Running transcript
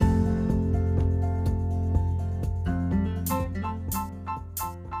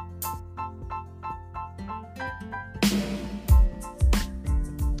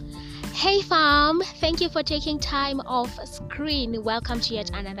Hey fam, thank you for taking time off screen. Welcome to yet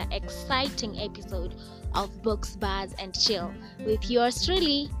another exciting episode of Books, Bars and Chill with yours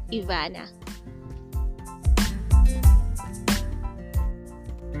truly, Ivana.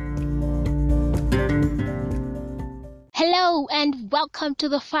 Hello and welcome to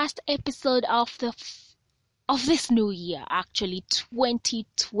the first episode of this new year, actually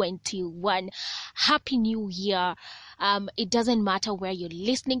 2021. Happy New Year. It doesn't matter where you're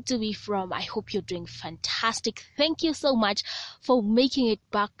listening to me from. I hope you're doing fantastic. Thank you so much for making it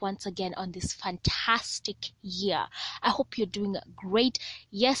back once again on this fantastic year. I hope you're doing great.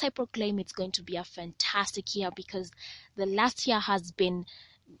 Yes, I proclaim it's going to be a fantastic year because the last year has been,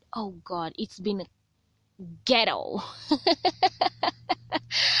 it's been ghetto.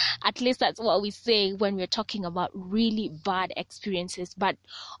 At least that's what we say when we're talking about really bad experiences. But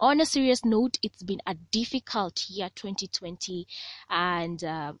on a serious note, it's been a difficult year, 2020. And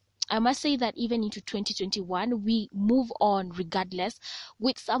I must say that even into 2021, we move on regardless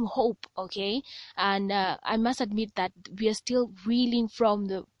with some hope, okay? And I must admit that we are still reeling from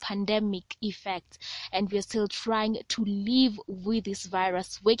the pandemic effects and we're still trying to live with this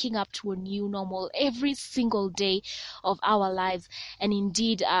virus, waking up to a new normal every single day of our lives. And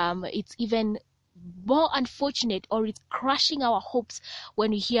indeed, it's even more unfortunate, or it's crushing our hopes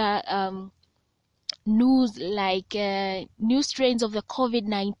when we hear news like new strains of the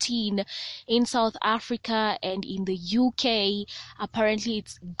COVID-19 in South Africa and in the UK. Apparently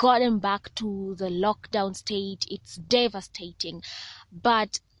it's gotten back to the lockdown state. It's devastating.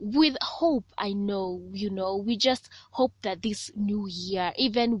 But with hope, I know, we just hope that this new year,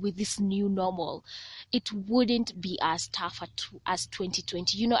 even with this new normal, it wouldn't be as tough as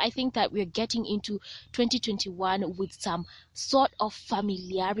 2020. I think that we're getting into 2021 with some sort of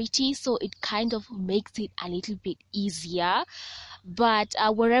familiarity, so it kind of makes it a little bit easier. But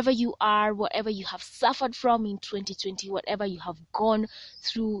wherever you are, whatever you have suffered from in 2020, whatever you have gone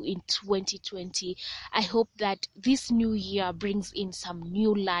through in 2020, I hope that this new year brings in some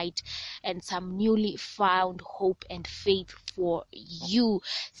new light and some newly found hope and faith for you.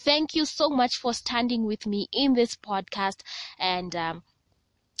 Thank you so much for standing with me in this podcast. And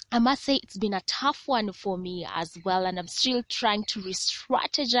I must say it's been a tough one for me as well, and I'm still trying to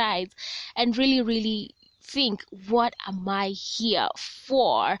re-strategize and really think, what am I here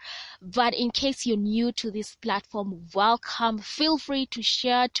for? But in case you're new to this platform, welcome. Feel free to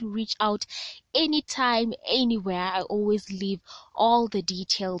share, to reach out anytime, anywhere. I always leave all the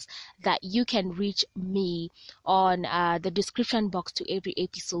details that you can reach me on the description box to every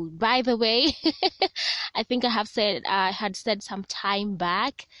episode. By the way, I think I had said some time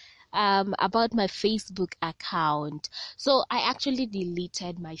back about my Facebook account. So I actually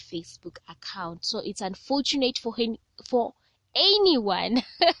deleted my Facebook account. So it's unfortunate for anyone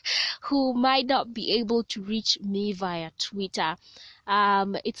who might not be able to reach me via Twitter.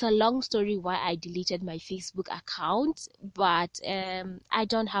 It's a long story why I deleted my Facebook account, but I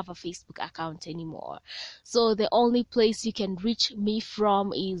don't have a Facebook account anymore. So the only place you can reach me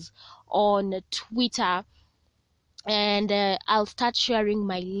from is on Twitter. And I'll start sharing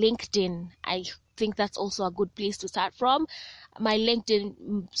my LinkedIn. I think that's also a good place to start from. My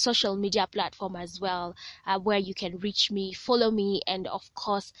LinkedIn social media platform as well, where you can reach me, follow me, and of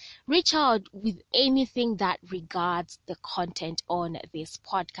course, reach out with anything that regards the content on this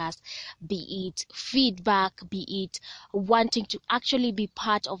podcast, be it feedback, be it wanting to actually be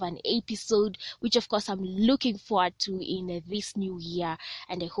part of an episode, which of course I'm looking forward to in this new year.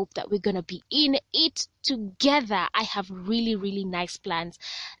 And I hope that we're going to be in it together. I have really nice plans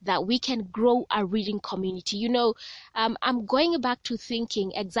that we can grow a reading community. I'm going back to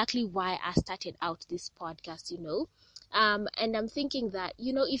thinking exactly why I started out this podcast, and I'm thinking that,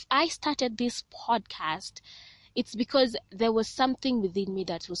 if I started this podcast, it's because there was something within me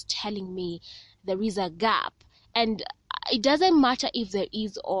that was telling me there is a gap. And it doesn't matter if there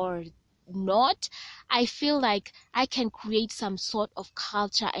is or not. I feel like I can create some sort of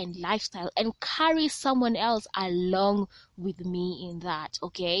culture and lifestyle and carry someone else along with me in that,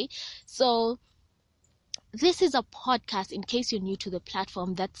 okay? So this is a podcast, in case you're new to the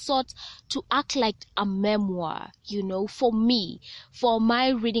platform, that sought to act like a memoir, for me, for my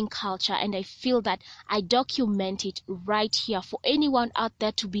reading culture. And I feel that I document it right here for anyone out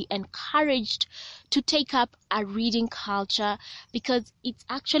there to be encouraged to take up a reading culture, because it's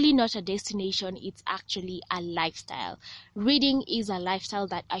actually not a destination, it's actually a lifestyle. Reading is a lifestyle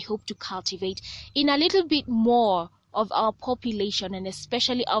that I hope to cultivate in a little bit more of our population, and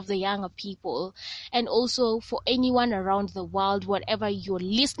especially of the younger people, and also for anyone around the world, whatever you're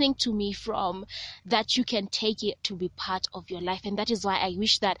listening to me from, that you can take it to be part of your life. And that is why I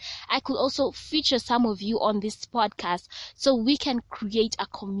wish that I could also feature some of you on this podcast, so we can create a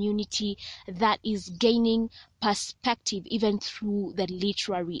community that is gaining perspective even through the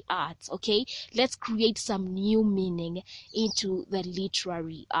literary arts. Okay, let's create some new meaning into the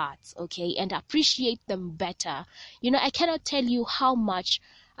literary arts, okay, and appreciate them better. I cannot tell you how much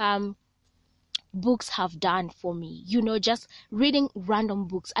books have done for me. Just reading random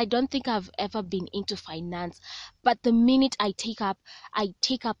books. I don't think I've ever been into finance, but the minute I take up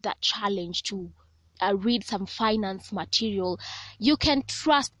that challenge to read some finance material, you can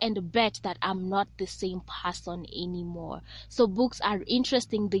trust and bet that I'm not the same person anymore. So books are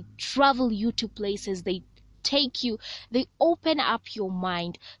interesting. They travel you to places. They open up your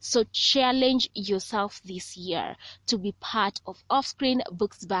mind. So challenge yourself this year to be part of Offscreen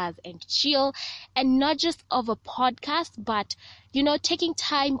Books, Bars and Chill, and not just of a podcast, but taking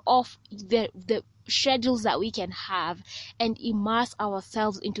time off the schedules that we can have and immerse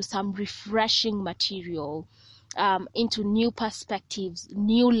ourselves into some refreshing material, into new perspectives,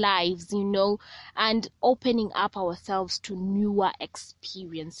 new lives, and opening up ourselves to newer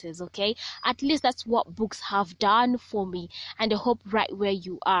experiences, okay? At least that's what books have done for me, and I hope right where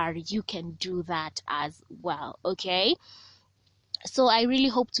you are, you can do that as well, okay? So I really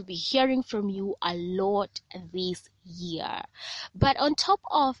hope to be hearing from you a lot this year. But on top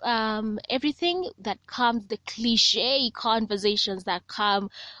of everything that comes, the cliche conversations that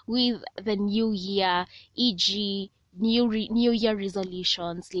come with the new year, e.g., new year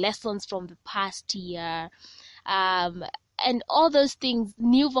resolutions, lessons from the past year, and all those things,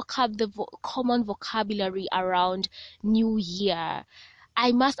 common vocabulary around new year,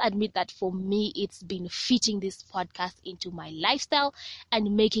 I must admit that for me, it's been fitting this podcast into my lifestyle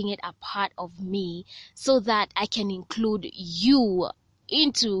and making it a part of me so that I can include you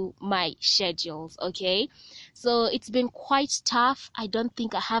into my schedules, okay? So it's been quite tough. I don't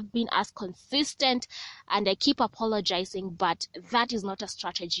think I have been as consistent, and I keep apologizing, but that is not a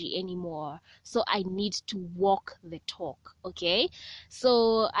strategy anymore. So I need to walk the talk, okay?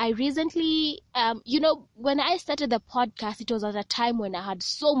 So I recently, when I started the podcast, it was at a time when I had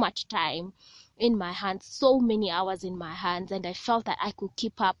so much time in my hands, so many hours in my hands, and I felt that I could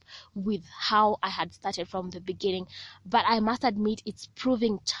keep up with how I had started from the beginning. But I must admit, it's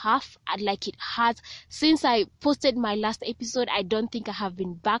proving tough, like it has since I posted my last episode. I don't think I have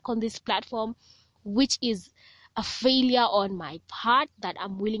been back on this platform, which is a failure on my part that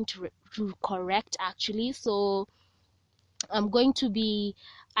I'm willing to correct, actually. So I'm going to be,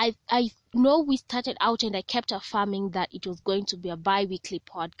 I know we started out and I kept affirming that it was going to be a bi-weekly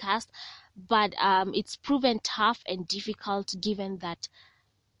podcast, but it's proven tough and difficult given that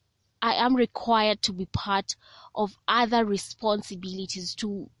I am required to be part of other responsibilities,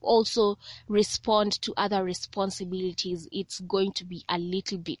 to also respond to other responsibilities. It's going to be a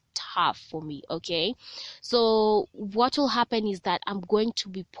little bit tough for me, okay? So what will happen is that I'm going to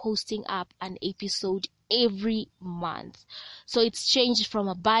be posting up an episode every month. So it's changed from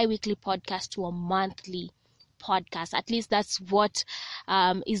a bi-weekly podcast to a monthly podcast. At least that's what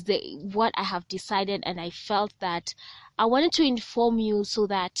what I have decided, and I felt that I wanted to inform you so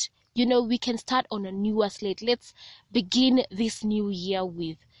that we can start on a newer slate. Let's begin this new year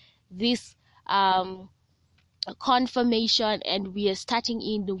with this confirmation, and we are starting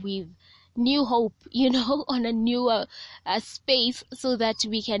in with new hope, on a newer space, so that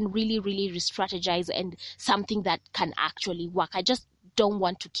we can really, really re-strategize and something that can actually work. I just don't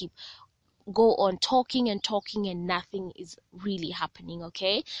want to go on talking and talking and nothing is really happening,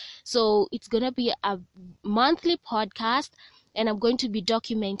 okay? So it's gonna be a monthly podcast, and I'm going to be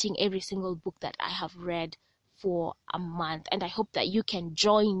documenting every single book that I have read for a month, and I hope that you can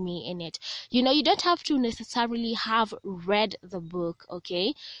join me in it. You don't have to necessarily have read the book,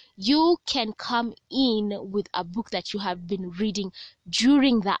 okay? You can come in with a book that you have been reading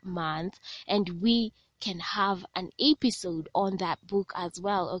during that month, and we can have an episode on that book as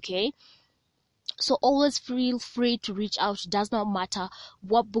well, okay? So always feel free to reach out. It does not matter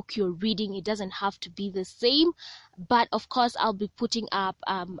what book you're reading. It doesn't have to be the same. But of course, I'll be putting up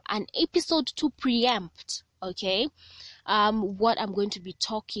an episode to preempt, okay, what I'm going to be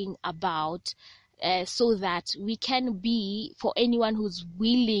talking about, so that we can be, for anyone who's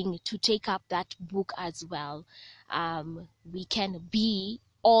willing to take up that book as well, we can be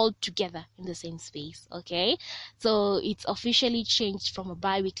all together in the same space. Okay, so it's officially changed from a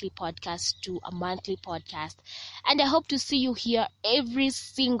bi-weekly podcast to a monthly podcast, and I hope to see you here every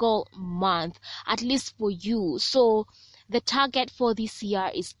single month, at least for you. So the target for this year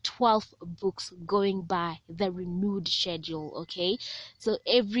is 12 books going by the renewed schedule. Okay, so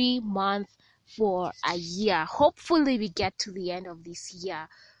every month for a year. Hopefully we get to the end of this year,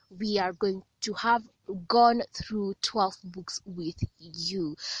 we are going to have gone through 12 books with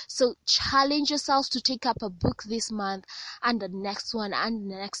you. So challenge yourselves to take up a book this month, and the next one,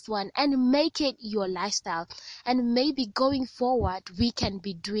 and the next one, and make it your lifestyle. And maybe going forward we can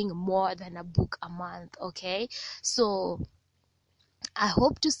be doing more than a book a month. Okay, so I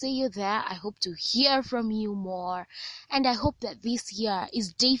hope to see you there. I hope to hear from you more. And I hope that this year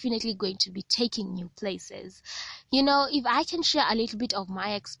is definitely going to be taking new places. You know, if I can share a little bit of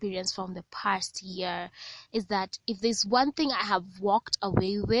my experience from the past year, is that if there's one thing I have walked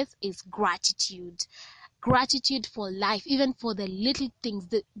away with, is gratitude. Gratitude for life, even for the little things,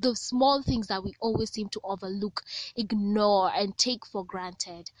 the small things that we always seem to overlook, ignore, and take for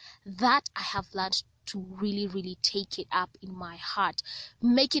granted. That I have learned to really, really take it up in my heart,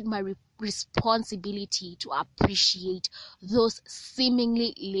 make it my responsibility to appreciate those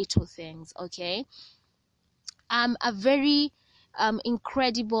seemingly little things. Okay, a very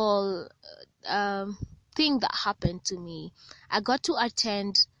incredible thing that happened to me. I got to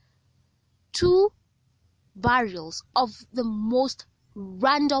attend 2 burials of the most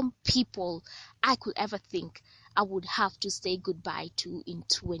random people I could ever think I would have to say goodbye to in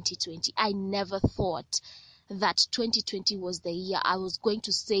 2020. I never thought that 2020 was the year I was going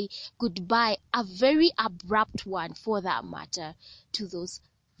to say goodbye, a very abrupt one for that matter, to those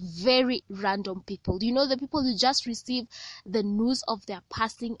very random people. You know, the people who just receive the news of their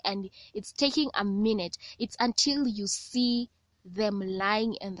passing and it's taking a minute. It's until you see them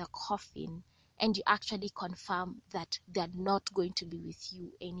lying in the coffin and you actually confirm that they're not going to be with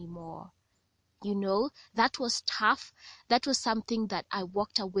you anymore. You know, that was tough. That was something that I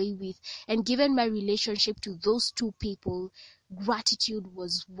walked away with. And given my relationship to those 2 people, gratitude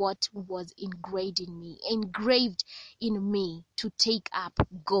was what was engraved in me to take up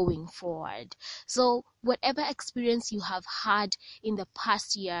going forward. So whatever experience you have had in the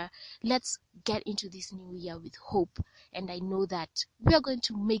past year, let's get into this new year with hope. And I know that we are going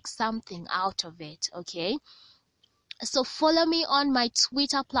to make something out of it. Okay, so follow me on my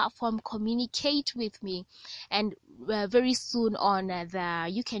Twitter platform, communicate with me, and very soon on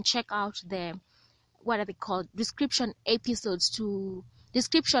you can check out the, what are they called, description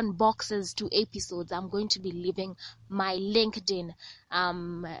boxes to episodes. I'm going to be leaving my LinkedIn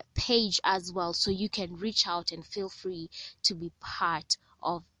page as well, so you can reach out and feel free to be part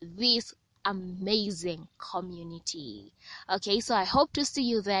of this amazing community. Okay, so I hope to see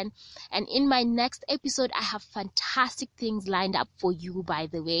you then, and in my next episode I have fantastic things lined up for you. By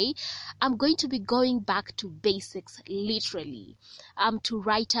the way, I'm going to be going back to basics, literally, to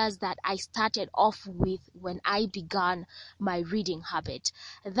writers that I started off with when I began my reading habit.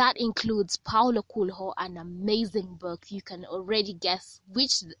 That includes Paulo Coelho, an amazing book. You can already guess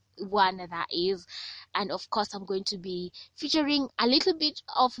which one that is. And of course, I'm going to be featuring a little bit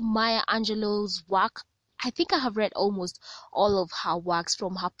of Maya Angelou's work. I think I have read almost all of her works,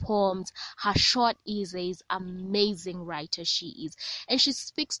 from her poems, her short essays. Amazing writer she is, and she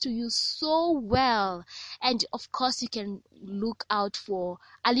speaks to you so well. And of course, you can look out for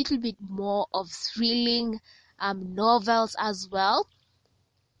a little bit more of thrilling novels as well,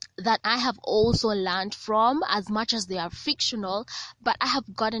 that I have also learned from, as much as they are fictional, but I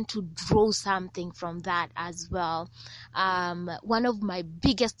have gotten to draw something from that as well. One of my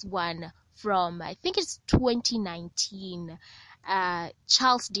biggest one from, I think it's 2019,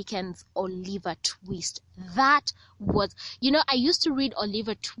 Charles Dickens' Oliver Twist. That was, I used to read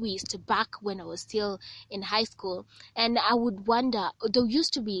Oliver Twist back when I was still in high school, and I would wonder, there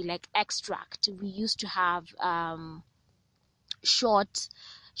used to be like extract. We used to have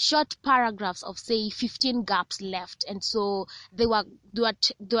short paragraphs of, say, 15 gaps left, and so they were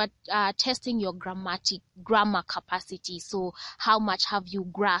testing your grammar capacity. So how much have you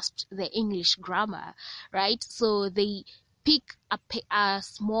grasped the English grammar, right? So they pick a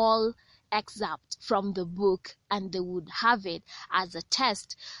small excerpt from the book and they would have it as a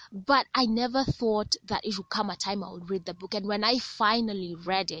test. But I never thought that it would come a time I would read the book, and when I finally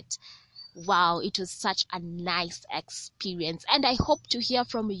read it, wow, it was such a nice experience. And I hope to hear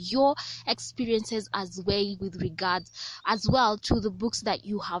from your experiences as well with regards as well to the books that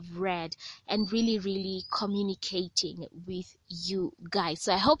you have read, and really communicating with you guys.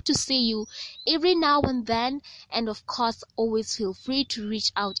 So I hope to see you every now and then, and of course always feel free to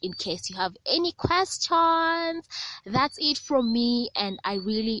reach out in case you have any questions. That's it from me, and I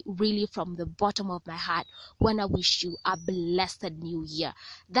really from the bottom of my heart wanna wish you a blessed new year.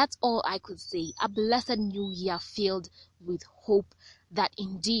 That's all I could say. A blessed new year filled with hope that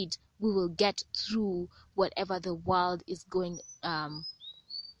indeed we will get through whatever the world is going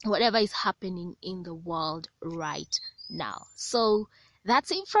whatever is happening in the world right now. So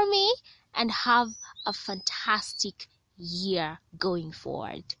that's it from me, and have a fantastic year going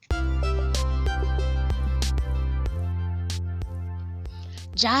forward.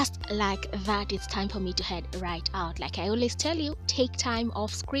 Just like that, it's time for me to head right out. Like I always tell you, take time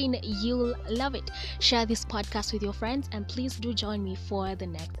off screen. You'll love it. Share this podcast with your friends, and please do join me for the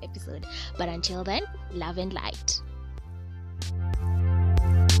next episode. But until then, love and light.